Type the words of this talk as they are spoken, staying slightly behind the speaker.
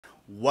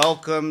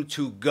Welcome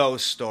to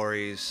Ghost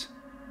Stories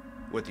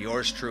with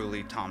yours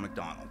truly, Tom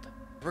MacDonald.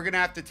 We're gonna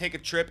have to take a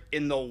trip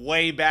in the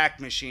Wayback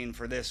Machine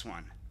for this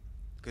one,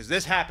 because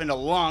this happened a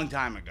long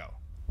time ago.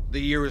 The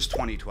year was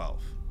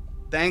 2012.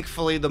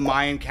 Thankfully, the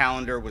Mayan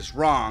calendar was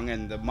wrong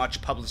and the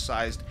much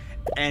publicized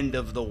end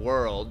of the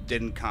world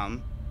didn't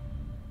come,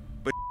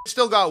 but it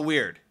still got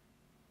weird.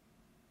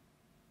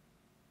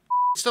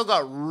 It still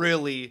got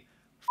really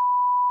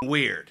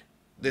weird.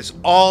 This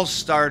all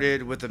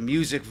started with a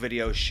music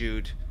video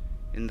shoot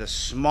in the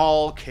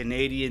small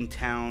Canadian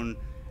town,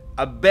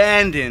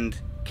 abandoned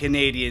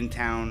Canadian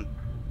town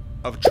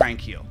of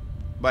Tranquille.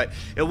 But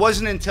it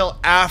wasn't until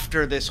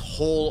after this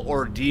whole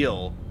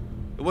ordeal,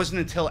 it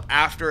wasn't until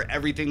after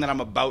everything that I'm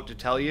about to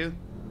tell you,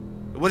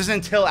 it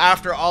wasn't until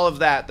after all of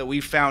that that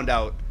we found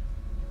out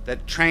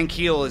that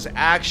Tranquille is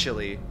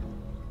actually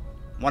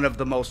one of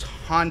the most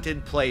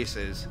haunted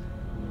places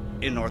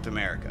in North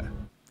America.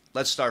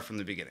 Let's start from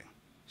the beginning.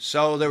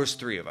 So there was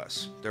three of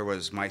us. There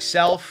was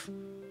myself,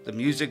 the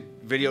music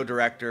video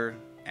director,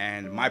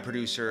 and my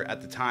producer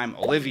at the time,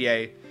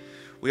 Olivier.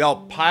 We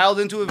all piled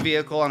into a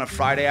vehicle on a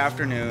Friday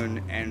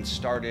afternoon and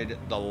started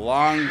the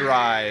long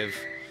drive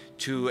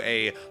to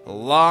a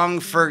long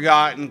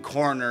forgotten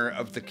corner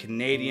of the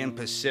Canadian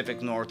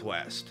Pacific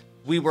Northwest.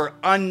 We were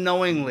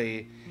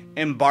unknowingly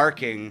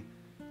embarking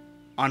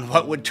on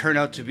what would turn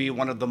out to be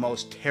one of the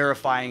most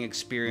terrifying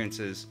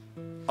experiences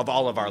of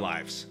all of our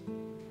lives.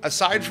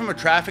 Aside from a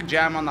traffic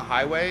jam on the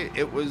highway,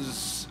 it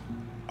was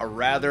a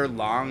rather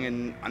long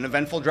and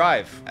uneventful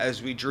drive.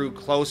 As we drew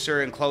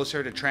closer and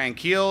closer to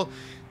Tranquille,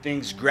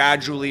 things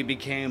gradually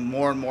became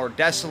more and more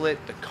desolate.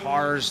 The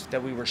cars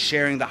that we were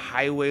sharing the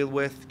highway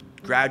with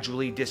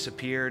gradually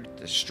disappeared.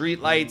 The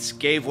streetlights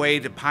gave way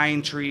to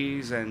pine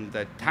trees, and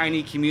the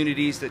tiny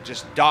communities that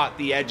just dot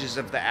the edges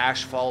of the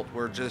asphalt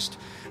were just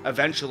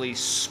eventually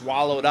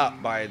swallowed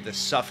up by the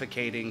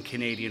suffocating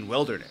Canadian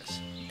wilderness.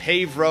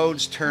 Paved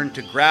roads turned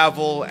to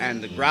gravel,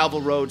 and the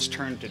gravel roads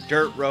turned to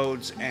dirt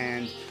roads,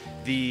 and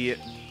the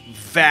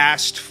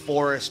vast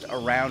forest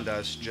around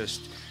us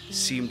just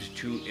seemed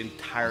to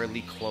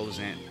entirely close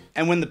in.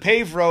 And when the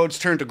paved roads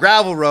turned to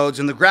gravel roads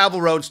and the gravel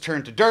roads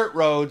turned to dirt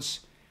roads,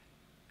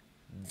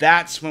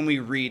 that's when we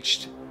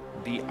reached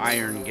the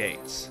Iron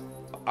Gates.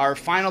 Our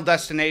final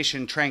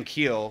destination,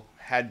 Tranquille,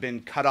 had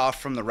been cut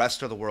off from the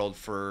rest of the world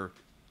for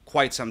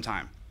quite some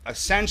time.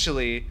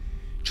 Essentially,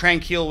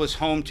 Tranquille was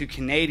home to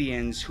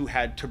Canadians who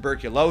had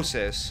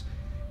tuberculosis,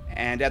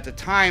 and at the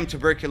time,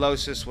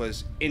 tuberculosis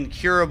was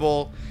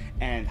incurable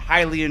and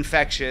highly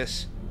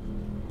infectious.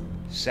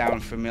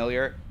 Sound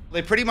familiar?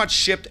 They pretty much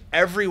shipped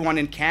everyone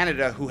in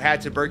Canada who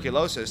had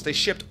tuberculosis. They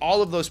shipped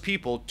all of those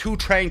people to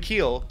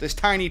Tranquille, this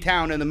tiny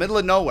town in the middle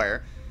of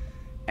nowhere,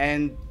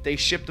 and they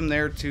shipped them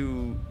there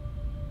to,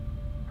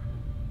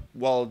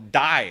 well,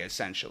 die,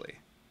 essentially.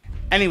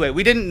 Anyway,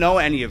 we didn't know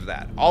any of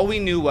that. All we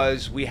knew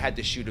was we had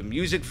to shoot a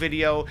music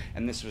video,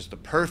 and this was the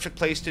perfect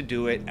place to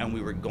do it, and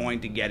we were going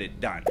to get it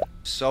done.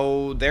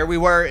 So there we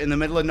were in the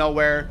middle of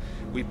nowhere.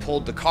 We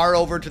pulled the car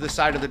over to the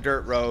side of the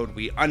dirt road.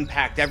 We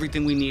unpacked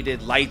everything we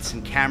needed, lights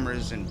and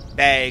cameras and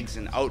bags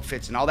and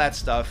outfits and all that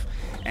stuff.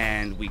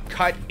 And we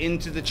cut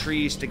into the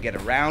trees to get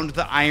around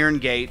the iron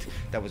gate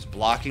that was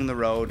blocking the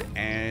road,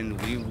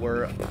 and we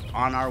were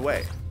on our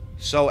way.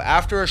 So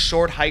after a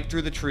short hike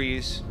through the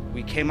trees,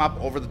 we came up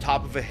over the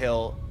top of a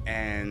hill,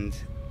 and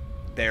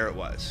there it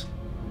was.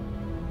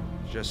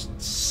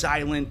 Just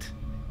silent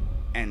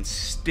and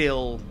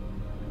still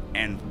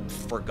and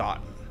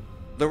forgotten.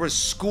 There was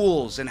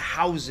schools and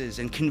houses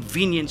and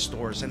convenience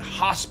stores and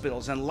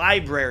hospitals and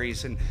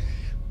libraries and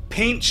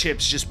paint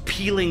chips just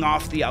peeling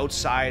off the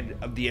outside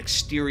of the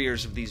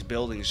exteriors of these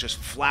buildings, just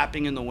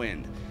flapping in the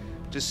wind.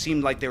 It just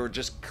seemed like they were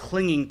just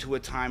clinging to a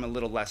time a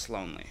little less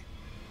lonely.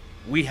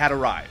 We had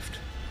arrived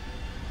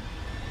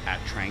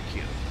at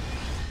Tranquille.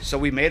 So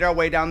we made our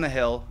way down the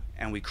hill,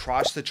 and we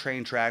crossed the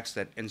train tracks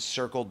that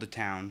encircled the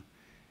town,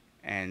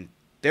 and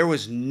there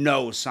was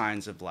no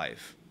signs of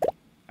life.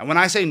 And when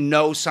I say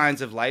no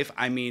signs of life,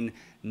 I mean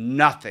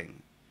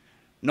nothing.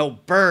 No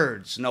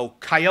birds, no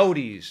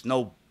coyotes,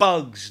 no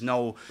bugs,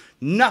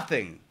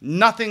 nothing.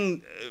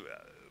 Nothing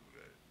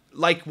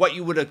like what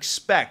you would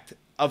expect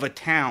of a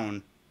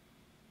town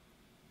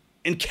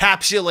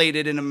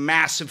encapsulated in a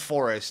massive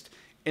forest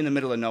in the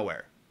middle of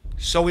nowhere.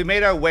 So we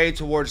made our way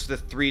towards the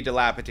three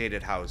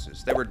dilapidated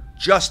houses. They were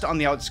just on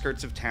the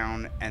outskirts of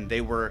town, and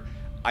they were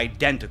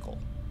identical.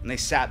 And they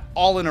sat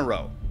all in a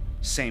row.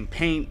 Same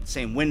paint,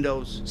 same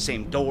windows,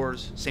 same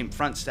doors, same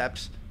front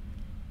steps.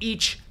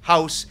 Each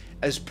house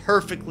as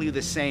perfectly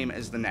the same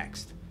as the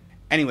next.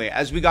 Anyway,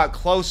 as we got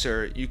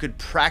closer, you could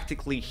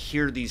practically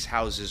hear these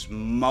houses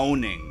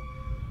moaning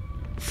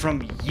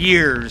from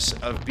years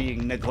of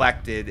being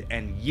neglected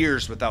and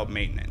years without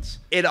maintenance.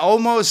 It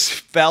almost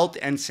felt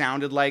and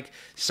sounded like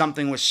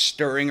something was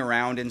stirring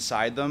around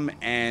inside them,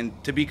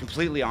 and to be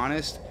completely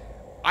honest,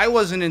 I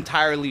wasn't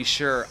entirely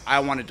sure I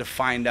wanted to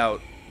find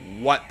out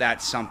what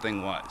that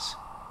something was.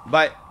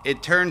 But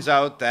it turns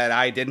out that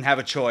I didn't have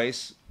a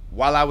choice.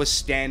 While I was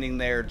standing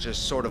there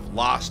just sort of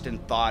lost in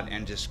thought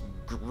and just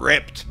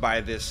gripped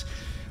by this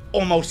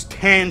almost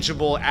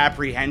tangible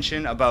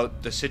apprehension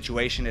about the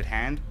situation at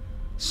hand,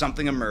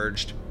 something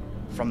emerged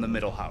from the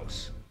middle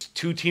house.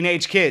 2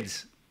 teenage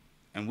kids,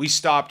 and we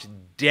stopped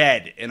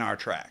dead in our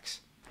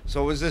tracks.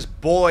 So it was this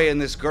boy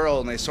and this girl,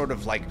 and they sort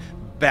of like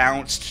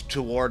bounced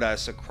toward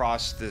us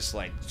across this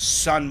like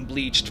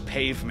sun-bleached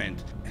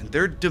pavement, and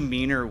their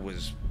demeanor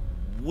was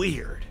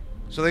weird.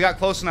 So they got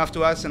close enough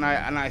to us, and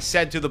I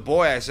said to the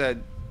boy, I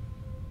said,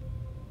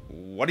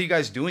 "What are you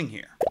guys doing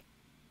here?"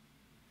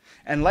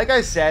 And like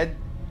I said,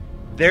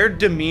 their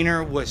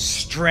demeanor was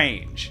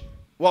strange.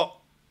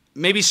 Well,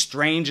 maybe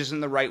strange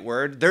isn't the right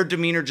word. Their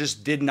demeanor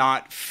just did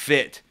not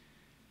fit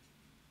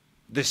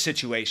the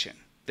situation.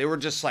 They were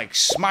just like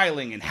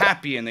smiling and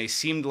happy, and they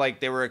seemed like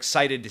they were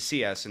excited to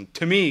see us. And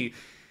to me,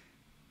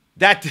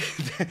 that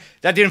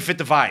didn't fit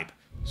the vibe.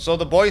 So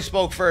the boy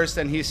spoke first,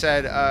 and he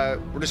said,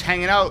 "We're just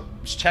hanging out,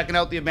 just checking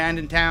out the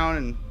abandoned town,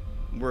 and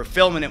we're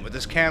filming it with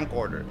this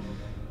camcorder."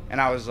 And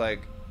I was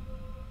like,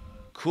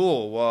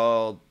 "Cool,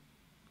 well,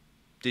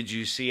 did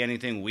you see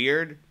anything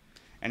weird?"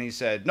 And he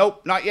said,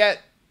 "Nope, not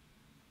yet."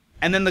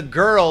 And then the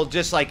girl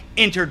just like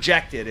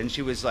interjected, and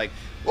she was like,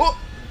 "Oh,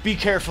 be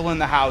careful in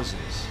the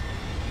houses.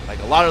 Like,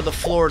 a lot of the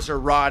floors are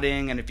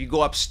rotting, and if you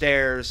go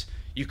upstairs,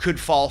 you could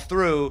fall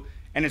through,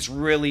 and it's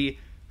really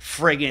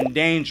friggin'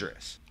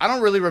 dangerous." I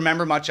don't really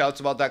remember much else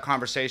about that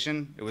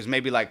conversation. It was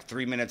maybe like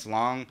 3 minutes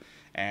long,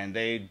 and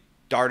they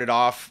darted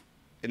off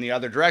in the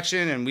other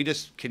direction, and we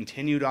just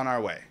continued on our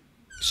way.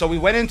 So we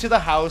went into the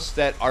house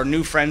that our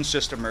new friends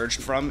just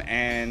emerged from,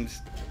 and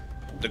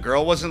the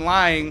girl wasn't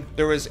lying.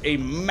 There was a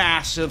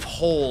massive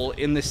hole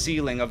in the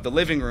ceiling of the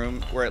living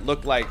room where it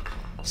looked like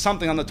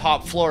something on the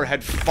top floor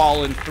had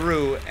fallen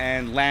through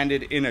and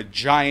landed in a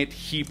giant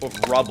heap of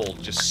rubble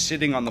just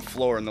sitting on the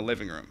floor in the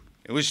living room.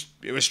 It was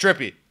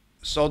trippy.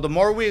 So the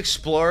more we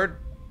explored,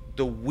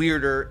 the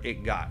weirder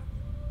it got.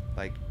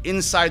 Like,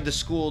 inside the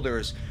school, there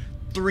was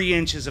 3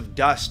 inches of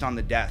dust on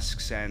the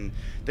desks, and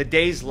the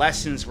day's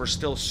lessons were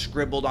still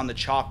scribbled on the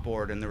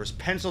chalkboard, and there was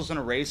pencils and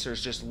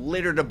erasers just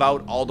littered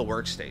about all the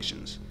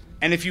workstations.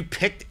 And if you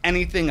picked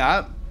anything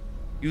up,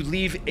 you'd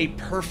leave a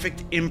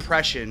perfect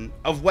impression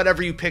of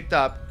whatever you picked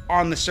up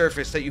on the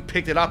surface that you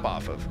picked it up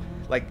off of.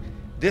 Like,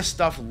 this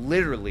stuff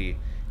literally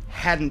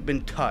hadn't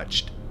been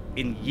touched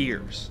in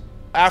years.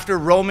 After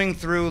roaming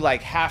through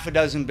like half a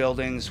dozen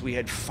buildings, we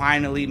had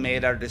finally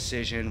made our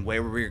decision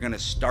where we were gonna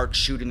start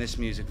shooting this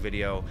music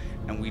video,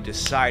 and we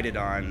decided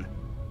on,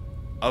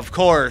 of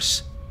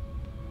course,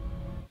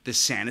 the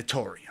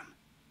sanatorium.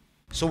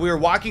 So we were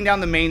walking down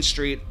the main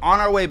street on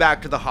our way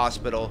back to the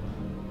hospital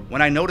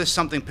when I noticed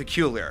something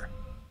peculiar.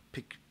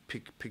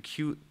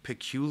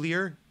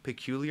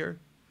 Peculiar?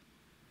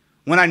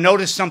 When I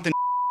noticed something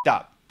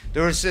up.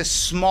 There was this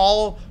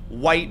small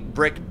white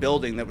brick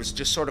building that was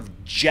just sort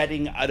of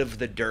jetting out of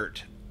the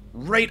dirt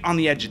right on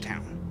the edge of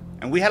town.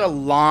 And we had a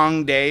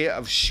long day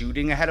of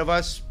shooting ahead of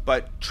us,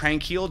 but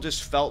Tranquil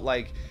just felt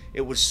like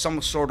it was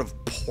some sort of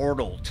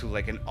portal to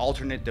like an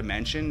alternate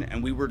dimension,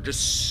 and we were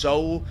just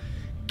so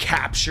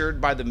captured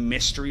by the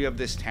mystery of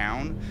this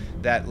town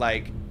that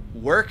like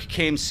work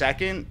came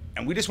second,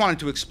 and we just wanted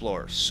to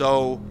explore.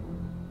 So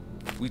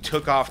we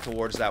took off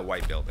towards that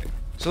white building.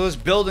 So this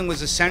building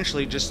was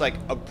essentially just like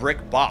a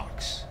brick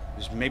box. It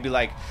was maybe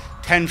like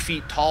 10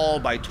 feet tall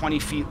by 20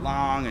 feet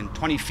long and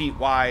 20 feet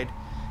wide.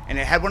 And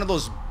it had one of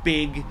those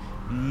big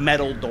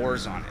metal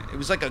doors on it. It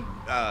was like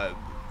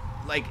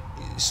like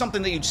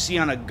something that you'd see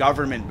on a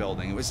government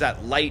building. It was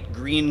that light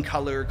green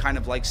color, kind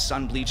of like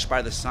sun bleached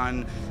by the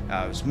sun.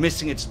 It was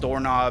missing its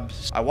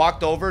doorknobs. I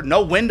walked over,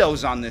 no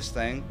windows on this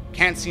thing,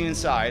 can't see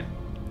inside.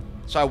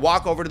 So I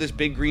walk over to this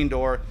big green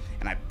door,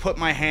 and I put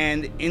my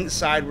hand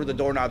inside where the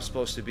doorknob's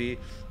supposed to be,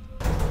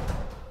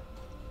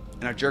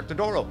 and I jerked the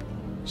door open.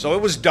 So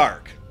it was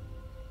dark,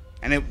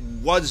 and it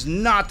was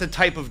not the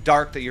type of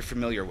dark that you're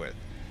familiar with.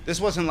 This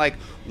wasn't like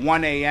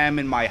 1 a.m.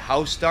 in my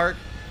house dark.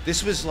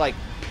 This was like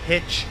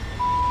pitch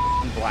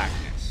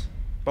blackness.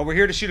 But we're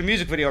here to shoot a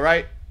music video,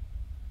 right?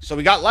 So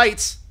we got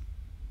lights.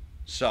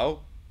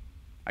 So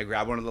I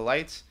grab one of the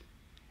lights,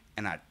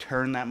 and I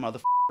turn that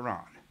motherfucker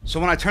on. So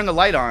when I turn the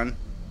light on,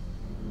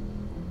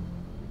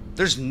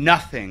 there's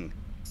nothing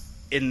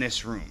in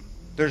this room.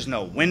 There's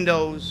no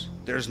windows,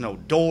 there's no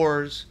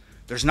doors,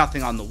 there's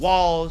nothing on the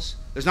walls,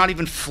 there's not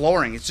even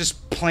flooring, it's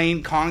just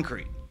plain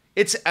concrete.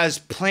 It's as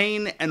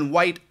plain and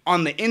white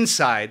on the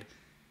inside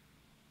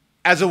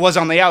as it was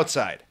on the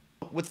outside,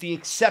 with the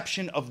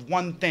exception of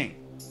one thing: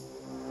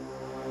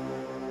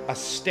 a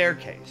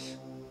staircase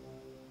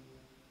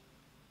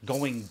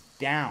going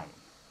down.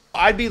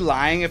 I'd be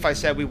lying if I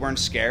said we weren't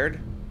scared,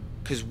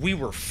 because we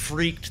were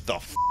freaked the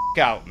f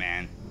out,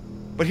 man.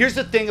 But here's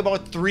the thing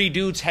about 3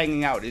 dudes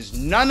hanging out, is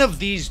none of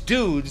these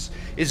dudes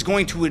is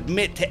going to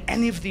admit to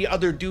any of the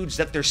other dudes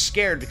that they're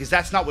scared, because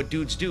that's not what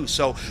dudes do.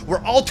 So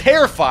we're all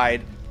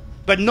terrified,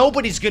 but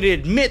nobody's going to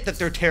admit that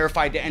they're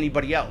terrified to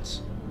anybody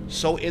else.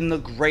 So in the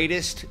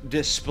greatest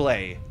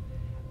display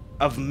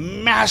of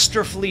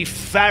masterfully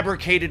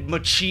fabricated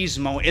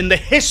machismo in the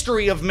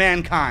history of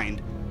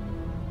mankind,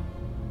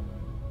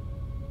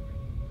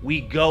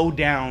 we go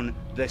down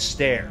the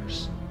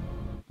stairs.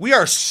 We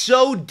are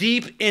so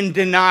deep in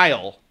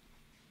denial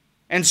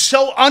and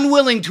so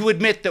unwilling to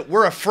admit that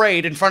we're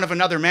afraid in front of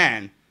another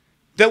man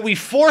that we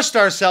forced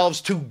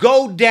ourselves to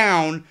go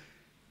down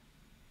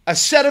a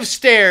set of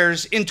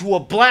stairs into a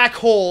black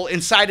hole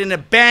inside an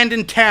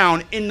abandoned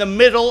town in the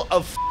middle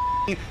of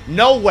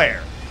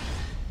nowhere.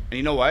 And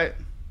you know what?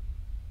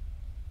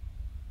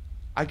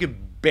 I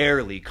could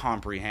barely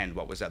comprehend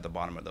what was at the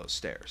bottom of those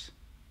stairs.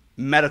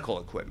 Medical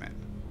equipment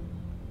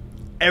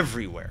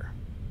everywhere.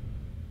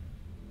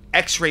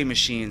 X-ray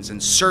machines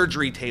and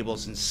surgery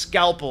tables and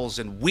scalpels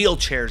and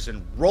wheelchairs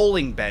and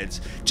rolling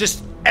beds,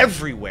 just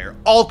everywhere,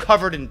 all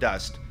covered in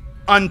dust,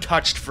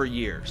 untouched for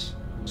years.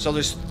 So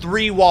there's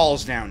 3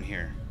 walls down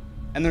here,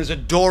 and there's a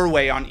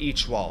doorway on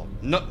each wall.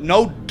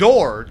 No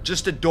door,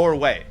 just a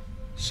doorway.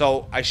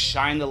 So I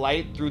shine the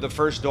light through the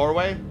first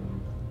doorway,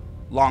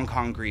 long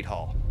concrete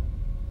hall.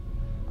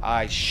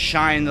 I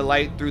shine the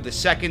light through the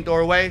second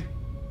doorway,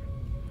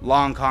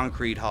 long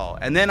concrete hall.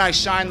 And then I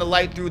shine the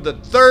light through the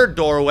third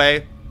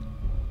doorway,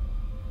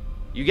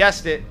 you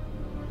guessed it,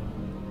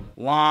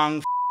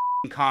 long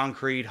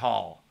concrete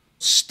hall.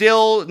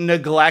 Still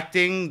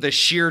neglecting the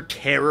sheer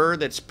terror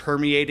that's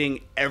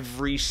permeating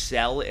every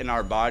cell in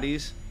our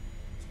bodies,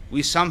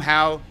 we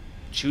somehow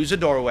choose a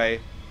doorway,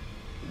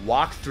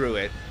 walk through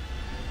it,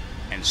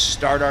 and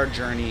start our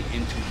journey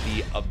into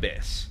the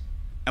abyss.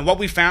 And what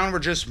we found were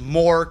just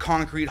more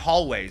concrete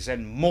hallways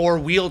and more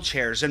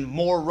wheelchairs and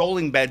more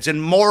rolling beds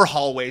and more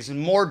hallways and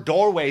more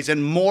doorways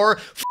and more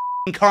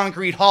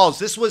concrete halls.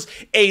 This was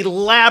a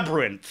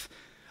labyrinth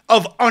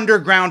of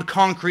underground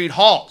concrete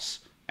halls.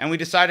 And we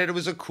decided it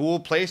was a cool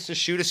place to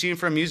shoot a scene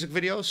for a music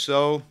video,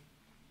 so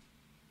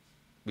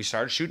we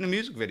started shooting a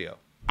music video.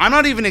 I'm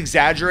not even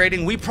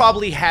exaggerating. We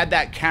probably had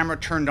that camera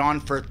turned on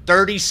for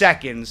 30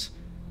 seconds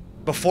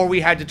before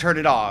we had to turn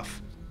it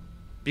off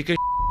because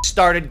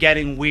started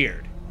getting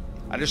weird.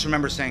 I just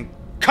remember saying,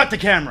 "Cut the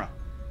camera."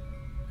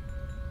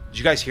 Did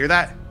you guys hear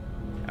that?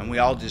 And we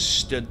all just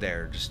stood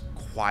there, just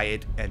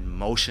quiet and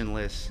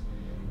motionless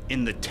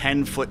in the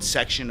 10-foot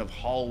section of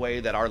hallway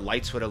that our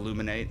lights would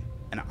illuminate.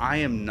 And I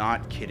am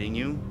not kidding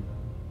you.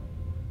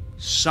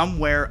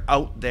 Somewhere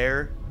out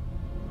there,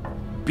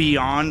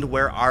 beyond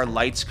where our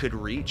lights could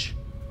reach,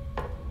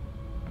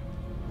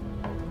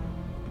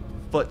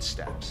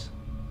 footsteps.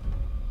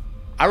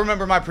 I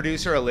remember my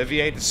producer,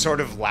 Olivier, just sort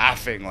of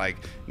laughing like,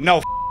 "No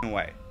f***ing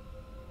way.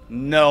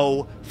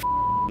 No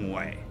f***ing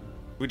way."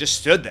 We just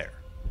stood there,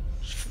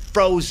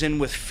 frozen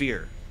with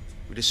fear.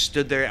 We just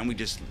stood there and we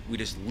just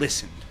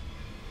listened.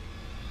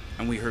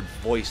 And we heard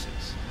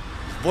voices.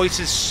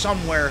 Voices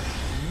somewhere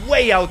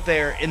way out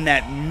there in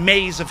that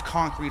maze of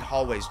concrete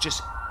hallways,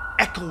 just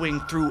echoing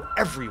through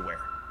everywhere.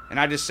 And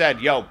I just said,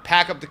 "Yo,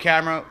 pack up the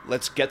camera.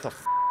 Let's get the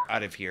f***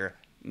 out of here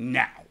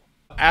now."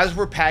 As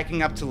we're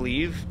packing up to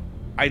leave,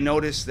 I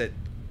noticed that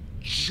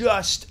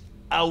just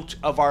out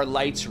of our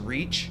light's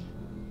reach,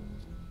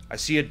 I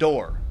see a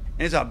door.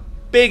 And it's a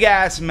big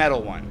ass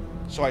metal one.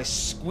 So I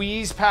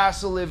squeeze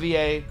past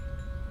Olivier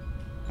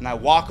and I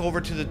walk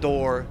over to the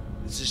door.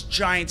 It's this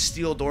giant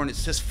steel door and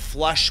it's just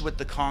flush with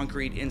the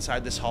concrete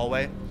inside this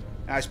hallway.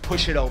 And I just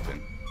push it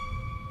open.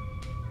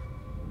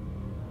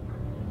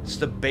 It's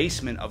the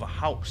basement of a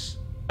house.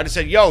 I just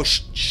said, "Yo,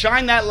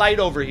 shine that light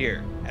over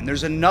here." And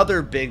there's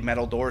another big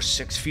metal door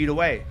 6 feet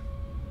away.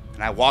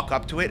 And I walk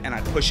up to it and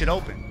I push it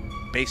open.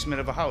 Basement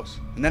of a house.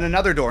 And then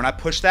another door and I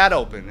push that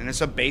open and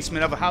it's a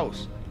basement of a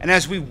house. And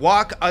as we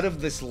walk out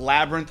of this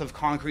labyrinth of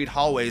concrete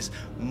hallways,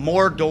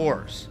 more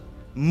doors,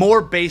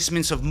 more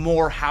basements of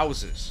more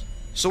houses.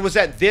 So it was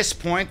at this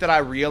point that I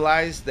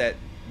realized that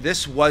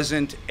this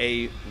wasn't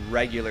a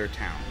regular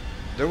town.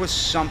 There was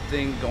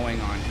something going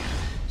on here.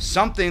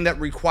 Something that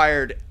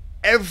required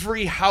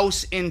every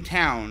house in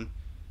town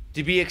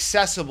to be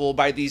accessible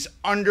by these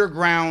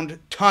underground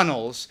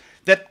tunnels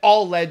that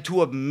all led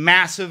to a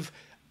massive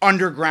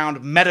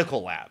underground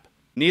medical lab.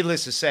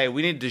 Needless to say,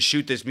 we needed to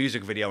shoot this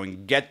music video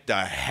and get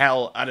the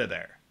hell out of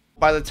there.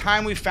 By the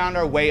time we found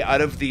our way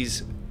out of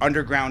these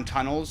underground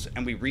tunnels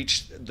and we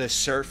reached the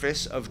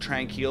surface of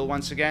Tranquille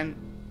once again,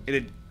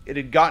 it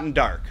had gotten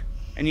dark.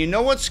 And you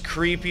know what's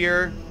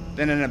creepier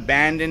than an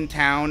abandoned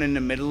town in the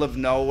middle of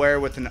nowhere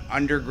with an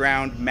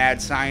underground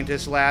mad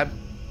scientist lab?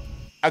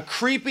 A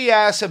creepy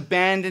ass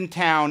abandoned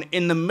town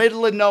in the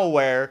middle of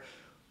nowhere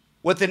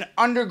with an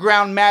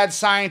underground mad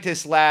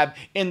scientist lab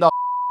in the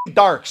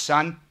dark,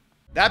 son.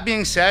 That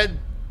being said,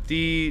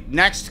 the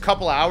next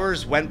couple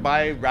hours went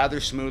by rather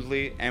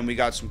smoothly and we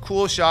got some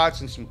cool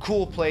shots and some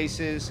cool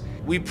places.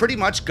 We pretty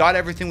much got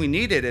everything we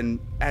needed and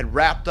had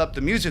wrapped up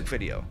the music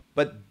video.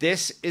 But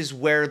this is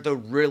where the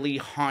really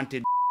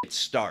haunted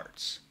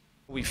starts.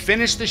 We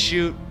finish the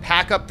shoot,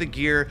 pack up the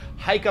gear,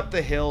 hike up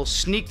the hill,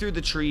 sneak through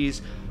the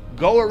trees,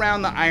 go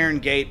around the Iron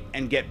Gate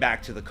and get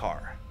back to the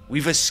car.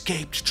 We've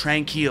escaped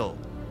Tranquille.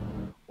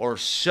 Or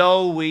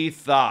so we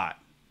thought.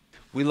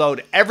 We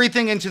load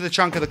everything into the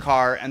trunk of the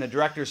car and the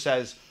director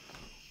says,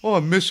 "Oh,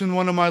 I'm missing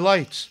one of my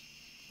lights.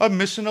 I'm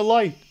missing a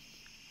light."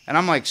 And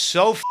I'm like,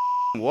 "So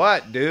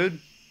what, dude?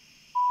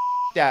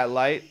 That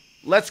light.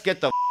 Let's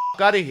get the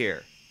f out of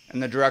here.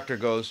 And the director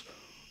goes,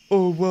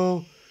 oh,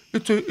 well,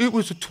 it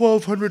was a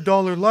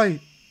 $1,200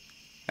 light.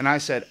 And I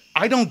said,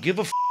 I don't give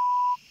a f.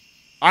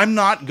 I'm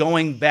not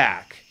going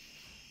back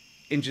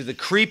into the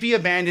creepy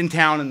abandoned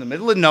town in the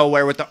middle of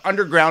nowhere with the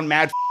underground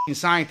mad f***ing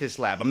scientist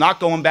lab. I'm not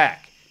going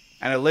back.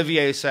 And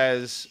Olivier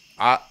says,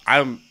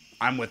 I'm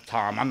with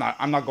Tom.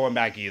 I'm not going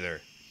back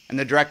either. And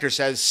the director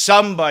says,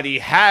 somebody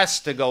has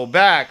to go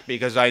back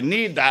because I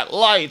need that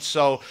light,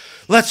 so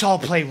let's all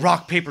play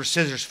rock, paper,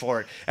 scissors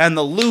for it. And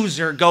the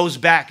loser goes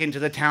back into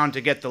the town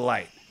to get the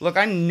light. Look,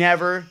 I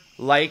never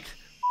liked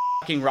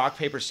fucking rock,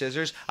 paper,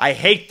 scissors. I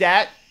hate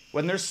that.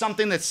 When there's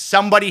something that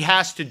somebody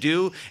has to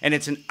do and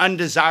it's an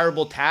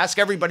undesirable task,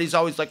 everybody's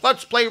always like,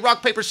 let's play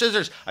rock, paper,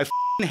 scissors. I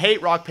fucking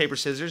hate rock, paper,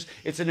 scissors.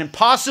 It's an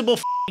impossible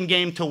fucking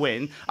game to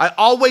win. I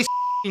always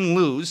fucking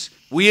lose.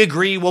 We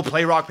agree we'll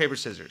play rock, paper,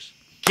 scissors.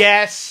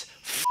 Guess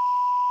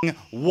f***ing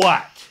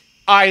what?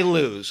 I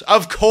lose.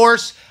 Of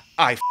course,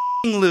 I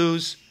f***ing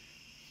lose.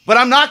 But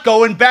I'm not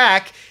going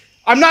back.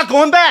 I'm not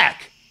going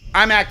back.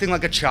 I'm acting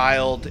like a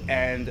child,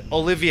 and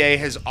Olivier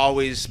has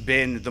always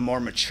been the more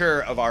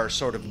mature of our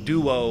sort of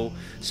duo.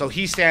 So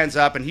he stands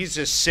up, and he's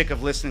just sick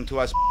of listening to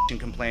us and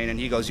complain, and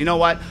he goes, you know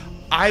what?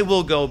 I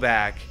will go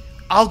back.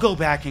 I'll go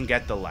back and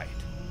get the light.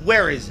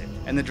 Where is it?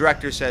 And the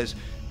director says,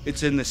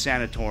 it's in the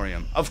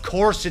sanatorium. Of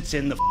course it's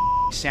in the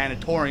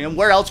sanatorium.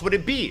 Where else would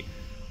it be?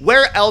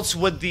 Where else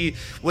would the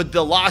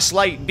lost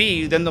light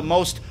be than the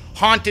most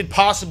haunted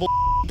possible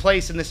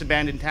place in this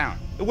abandoned town?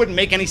 It wouldn't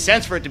make any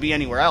sense for it to be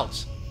anywhere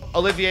else.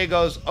 Olivier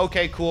goes,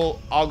 okay,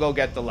 cool, I'll go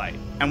get the light.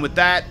 And with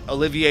that,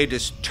 Olivier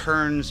just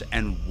turns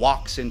and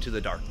walks into the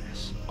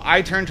darkness.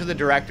 I turn to the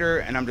director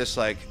and I'm just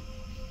like,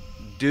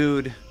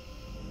 dude,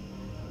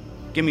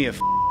 give me a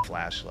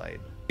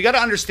flashlight. You gotta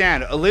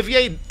understand,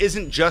 Olivier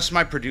isn't just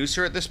my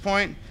producer at this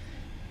point.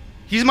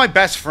 He's my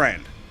best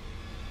friend.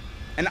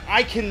 And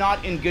I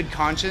cannot in good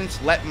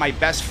conscience let my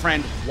best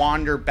friend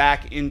wander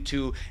back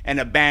into an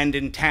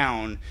abandoned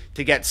town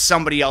to get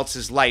somebody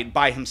else's light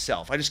by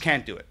himself. I just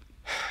can't do it.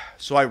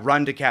 So I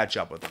run to catch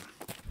up with him.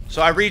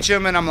 So I reach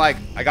him and I'm like,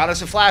 I got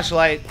us a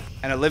flashlight.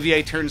 And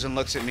Olivier turns and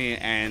looks at me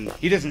and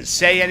he doesn't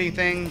say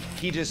anything.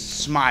 He just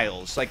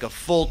smiles, like a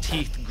full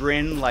teeth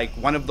grin, like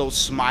one of those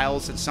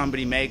smiles that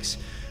somebody makes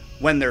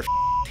when they're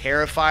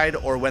terrified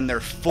or when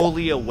they're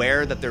fully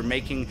aware that they're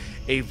making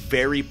a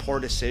very poor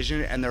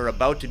decision and they're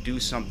about to do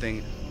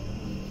something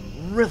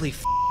really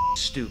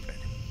stupid.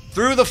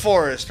 Through the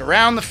forest,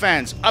 around the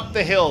fence, up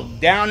the hill,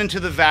 down into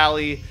the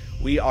valley,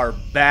 we are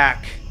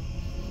back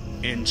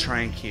in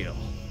Tranquil.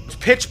 It's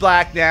pitch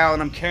black now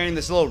and I'm carrying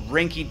this little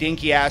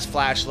rinky-dinky ass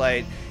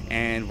flashlight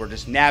and we're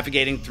just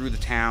navigating through the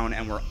town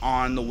and we're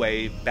on the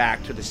way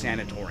back to the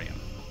sanatorium.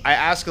 I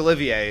ask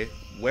Olivier,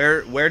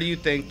 where do you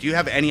think, do you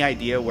have any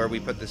idea where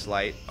we put this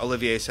light?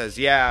 Olivier says,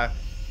 yeah,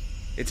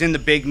 it's in the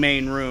big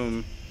main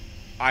room.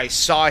 I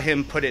saw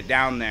him put it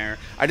down there.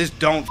 I just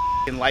don't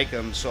like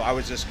him, so I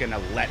was just gonna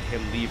let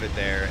him leave it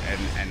there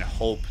and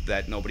hope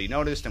that nobody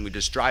noticed and we'd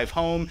just drive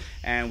home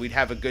and we'd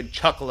have a good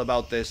chuckle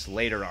about this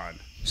later on.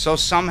 So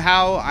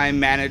somehow I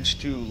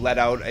managed to let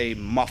out a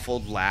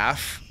muffled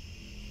laugh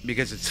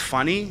because it's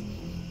funny,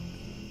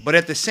 but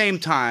at the same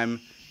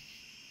time,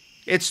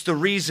 it's the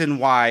reason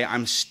why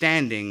I'm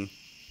standing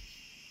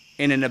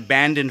in an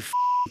abandoned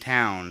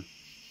town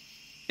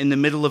in the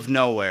middle of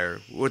nowhere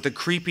with a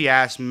creepy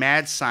ass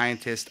mad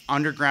scientist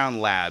underground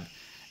lab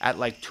at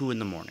like 2 in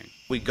the morning.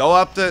 We go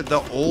up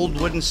the old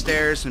wooden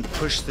stairs and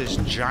push this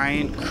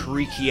giant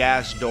creaky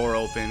ass door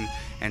open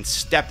and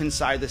step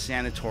inside the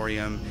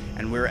sanatorium,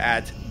 and we're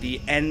at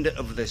the end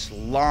of this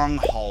long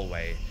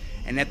hallway.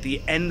 And at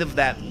the end of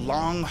that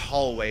long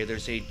hallway,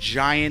 there's a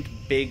giant,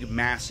 big,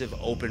 massive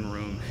open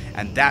room,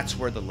 and that's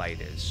where the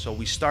light is. So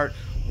we start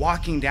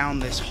walking down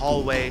this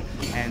hallway,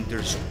 and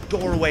there's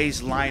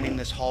doorways lining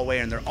this hallway,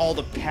 and they're all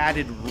the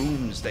padded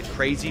rooms that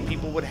crazy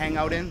people would hang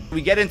out in.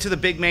 We get into the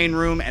big main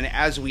room, and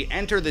as we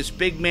enter this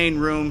big main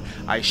room,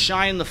 I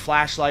shine the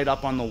flashlight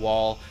up on the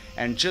wall,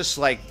 and just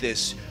like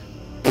this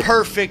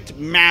perfect,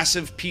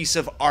 massive piece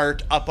of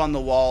art up on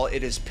the wall,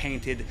 it is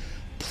painted,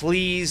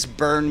 "Please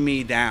burn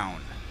me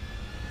down."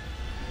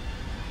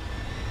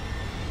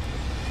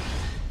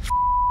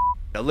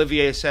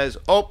 Olivier says,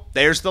 oh,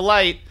 there's the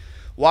light.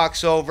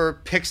 Walks over,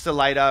 picks the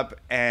light up,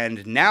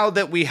 and now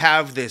that we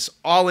have this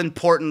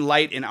all-important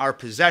light in our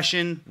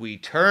possession, we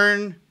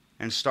turn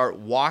and start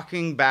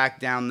walking back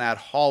down that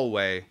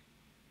hallway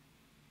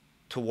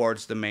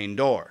towards the main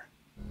door.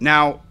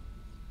 Now,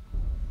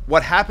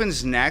 what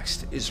happens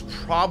next is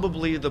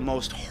probably the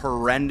most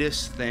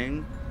horrendous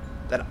thing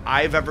that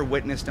I've ever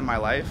witnessed in my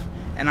life,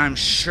 and I'm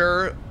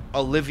sure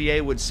Olivier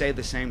would say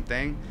the same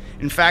thing.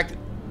 In fact,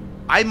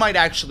 I might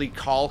actually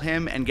call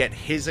him and get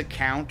his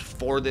account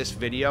for this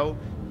video,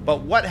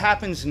 but what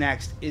happens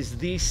next is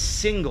the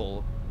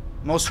single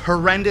most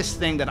horrendous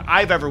thing that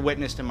I've ever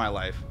witnessed in my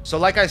life. So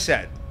like I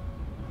said,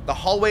 the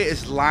hallway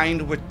is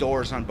lined with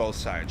doors on both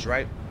sides,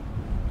 right?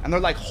 And they're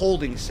like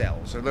holding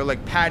cells, or they're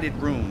like padded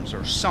rooms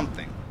or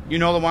something. You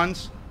know the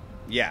ones?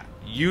 Yeah,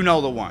 you know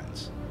the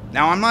ones.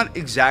 Now, I'm not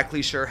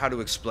exactly sure how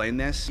to explain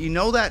this. You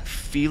know that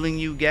feeling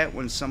you get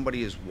when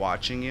somebody is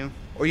watching you?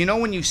 Or you know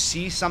when you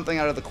see something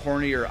out of the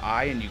corner of your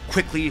eye and you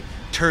quickly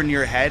turn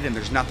your head and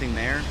there's nothing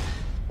there?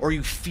 Or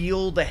you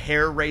feel the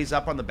hair raise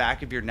up on the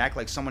back of your neck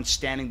like someone's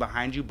standing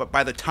behind you, but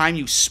by the time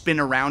you spin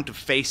around to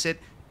face it,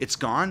 it's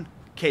gone?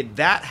 Okay,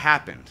 that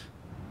happened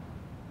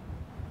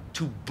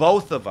to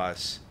both of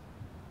us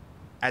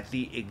at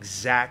the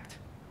exact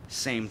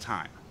same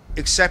time.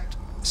 Except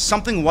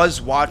something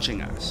was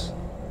watching us.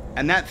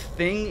 And that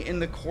thing in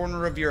the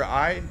corner of your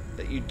eye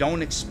that you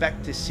don't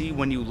expect to see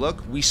when you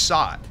look, we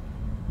saw it.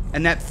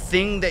 And that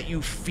thing that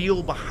you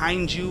feel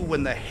behind you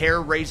when the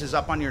hair raises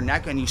up on your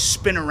neck and you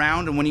spin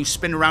around, and when you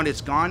spin around it's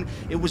gone,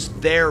 it was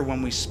there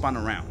when we spun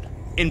around.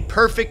 In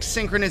perfect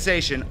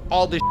synchronization,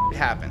 all this shit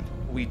happened.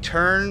 We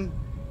turn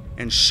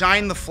and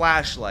shine the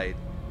flashlight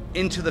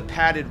into the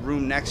padded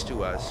room next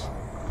to us,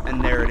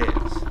 and there it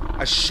is.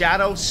 A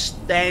shadow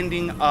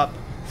standing up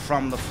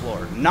from the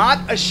floor.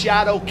 Not a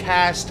shadow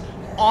cast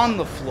on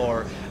the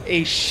floor,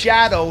 a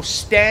shadow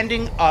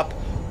standing up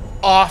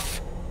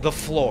off the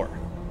floor.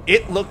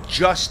 It looked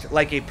just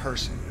like a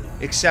person,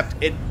 except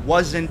it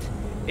wasn't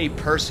a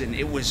person.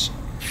 It was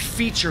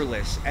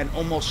featureless and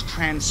almost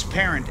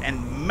transparent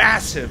and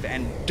massive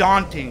and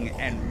daunting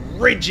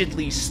and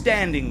rigidly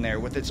standing there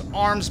with its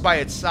arms by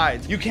its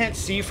sides. You can't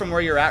see from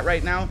where you're at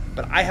right now,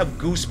 but I have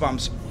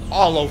goosebumps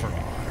all over me.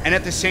 And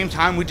at the same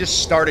time, we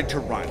just started to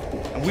run.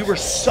 And we were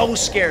so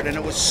scared, and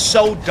it was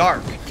so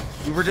dark.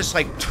 We were just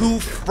like two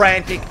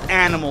frantic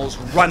animals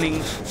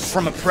running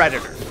from a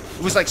predator.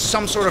 It was like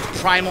some sort of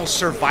primal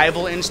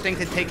survival instinct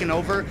had taken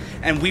over,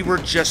 and we were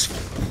just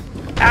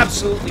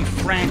absolutely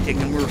frantic,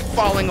 and we were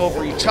falling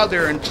over each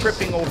other and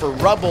tripping over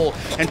rubble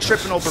and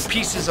tripping over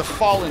pieces of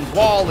fallen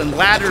wall and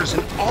ladders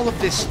and all of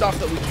this stuff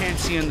that we can't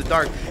see in the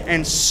dark.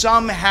 And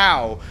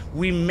somehow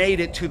we made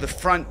it to the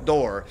front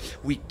door.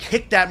 We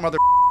kicked that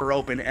motherfucker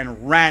open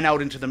and ran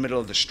out into the middle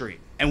of the street.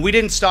 And we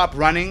didn't stop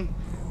running.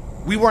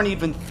 We weren't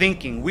even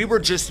thinking. We were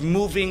just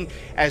moving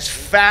as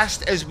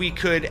fast as we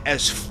could,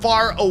 as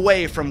far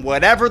away from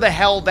whatever the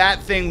hell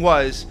that thing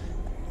was,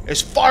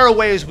 as far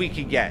away as we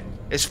could get.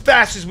 As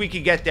fast as we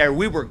could get there,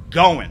 we were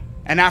going.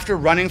 And after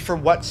running for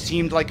what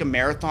seemed like a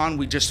marathon,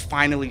 we just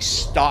finally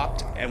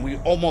stopped, and we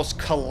almost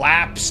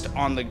collapsed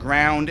on the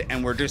ground,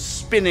 and we're just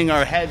spinning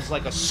our heads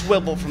like a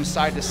swivel from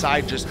side to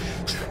side, just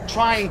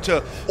trying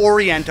to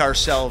orient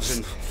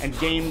ourselves and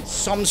gain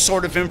some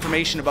sort of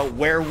information about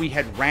where we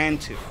had ran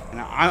to. And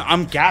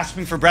I'm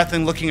gasping for breath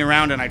and looking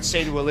around, and I'd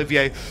say to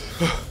Olivier,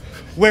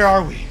 "Where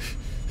are we?"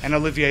 And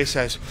Olivier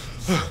says,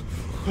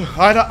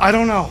 I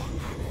don't know.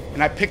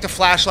 And I picked a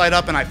flashlight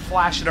up and I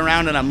flash it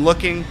around and I'm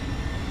looking.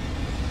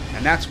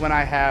 And that's when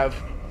I have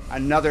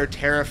another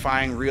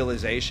terrifying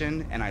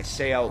realization, and I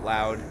say out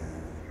loud,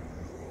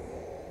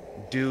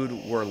 "Dude,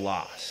 we're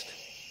lost."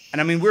 And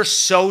I mean, we're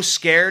so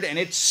scared, and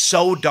it's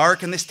so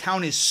dark, and this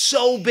town is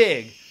so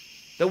big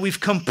that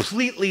we've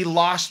completely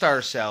lost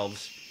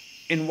ourselves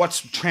in what's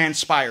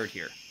transpired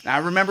here. And I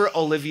remember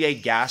Olivier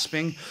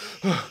gasping,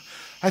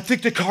 "I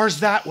think the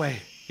car's that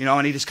way." You know,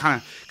 and he just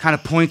kind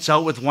of points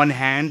out with one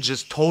hand,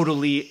 just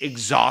totally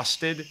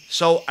exhausted.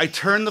 So I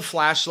turn the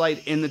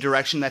flashlight in the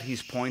direction that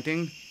he's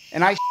pointing,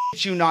 and I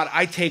shit you not,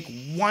 I take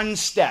one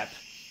step,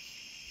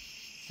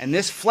 and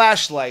this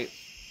flashlight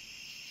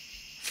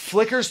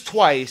flickers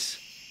twice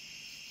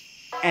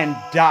and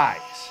dies.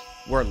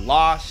 We're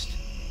lost,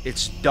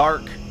 it's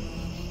dark,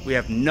 we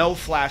have no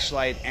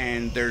flashlight,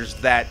 and there's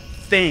that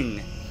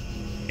thing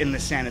in the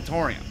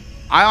sanatorium.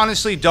 I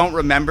honestly don't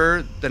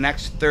remember the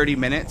next 30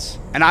 minutes.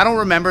 And I don't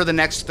remember the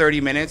next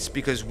 30 minutes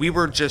because we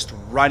were just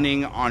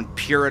running on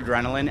pure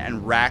adrenaline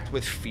and racked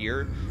with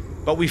fear.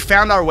 But we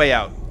found our way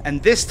out.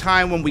 And this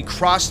time when we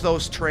crossed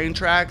those train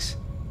tracks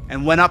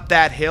and went up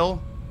that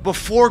hill,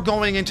 before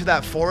going into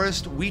that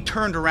forest, we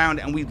turned around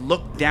and we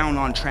looked down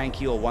on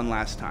Tranquille one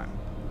last time.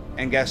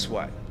 And guess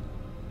what?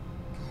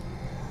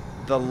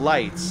 The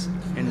lights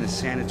in the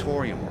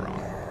sanatorium were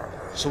on.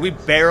 So we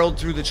barreled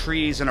through the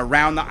trees and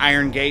around the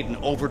iron gate and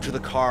over to the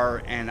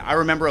car, and I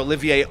remember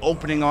Olivier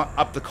opening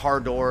up the car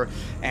door,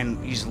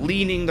 and he's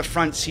leaning the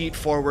front seat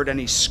forward and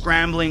he's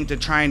scrambling to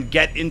try and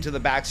get into the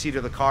back seat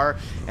of the car,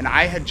 and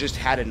I had just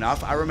had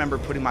enough. I remember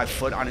putting my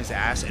foot on his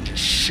ass and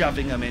just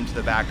shoving him into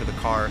the back of the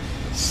car,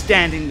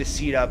 standing the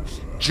seat up,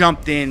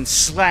 jumped in,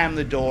 slammed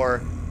the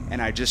door,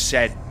 and I just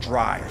said,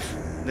 "Drive."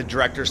 The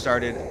director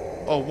started,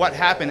 "Oh, what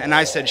happened?" And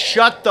I said,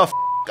 "Shut the f***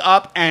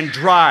 up and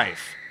drive."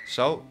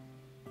 So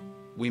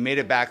we made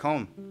it back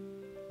home,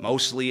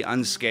 mostly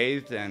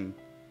unscathed and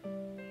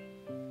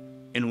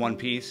in one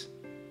piece.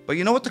 But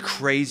you know what the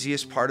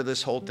craziest part of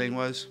this whole thing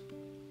was?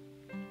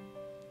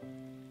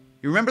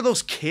 You remember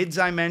those kids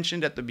I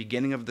mentioned at the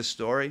beginning of the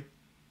story?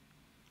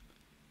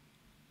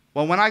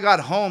 Well, when I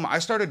got home, I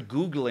started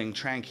Googling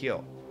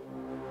Tranquille.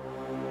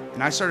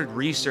 And I started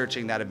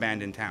researching that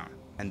abandoned town.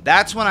 And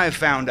that's when I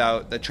found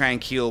out that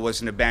Tranquille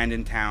was an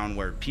abandoned town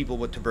where people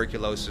with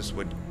tuberculosis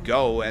would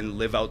go and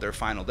live out their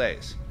final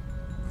days.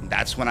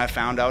 That's when I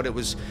found out it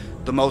was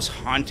the most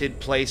haunted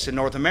place in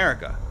North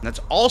America. And that's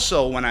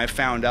also when I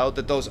found out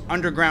that those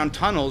underground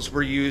tunnels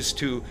were used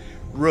to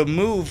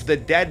remove the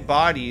dead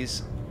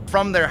bodies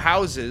from their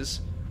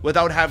houses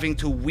without having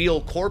to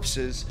wheel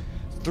corpses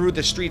through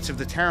the streets of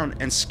the town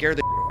and scare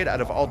the shit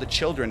out of all the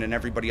children and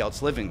everybody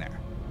else living there.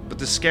 But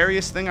the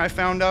scariest thing I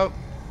found out,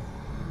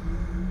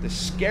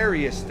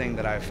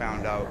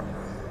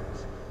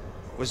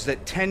 was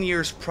that 10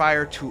 years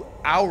prior to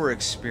our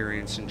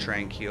experience in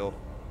Tranquil,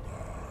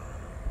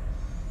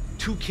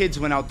 2 kids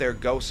went out there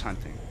ghost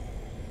hunting.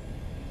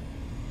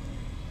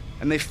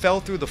 And they fell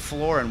through the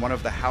floor in one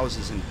of the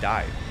houses and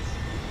died.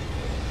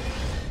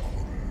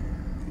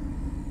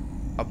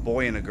 A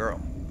boy and a girl.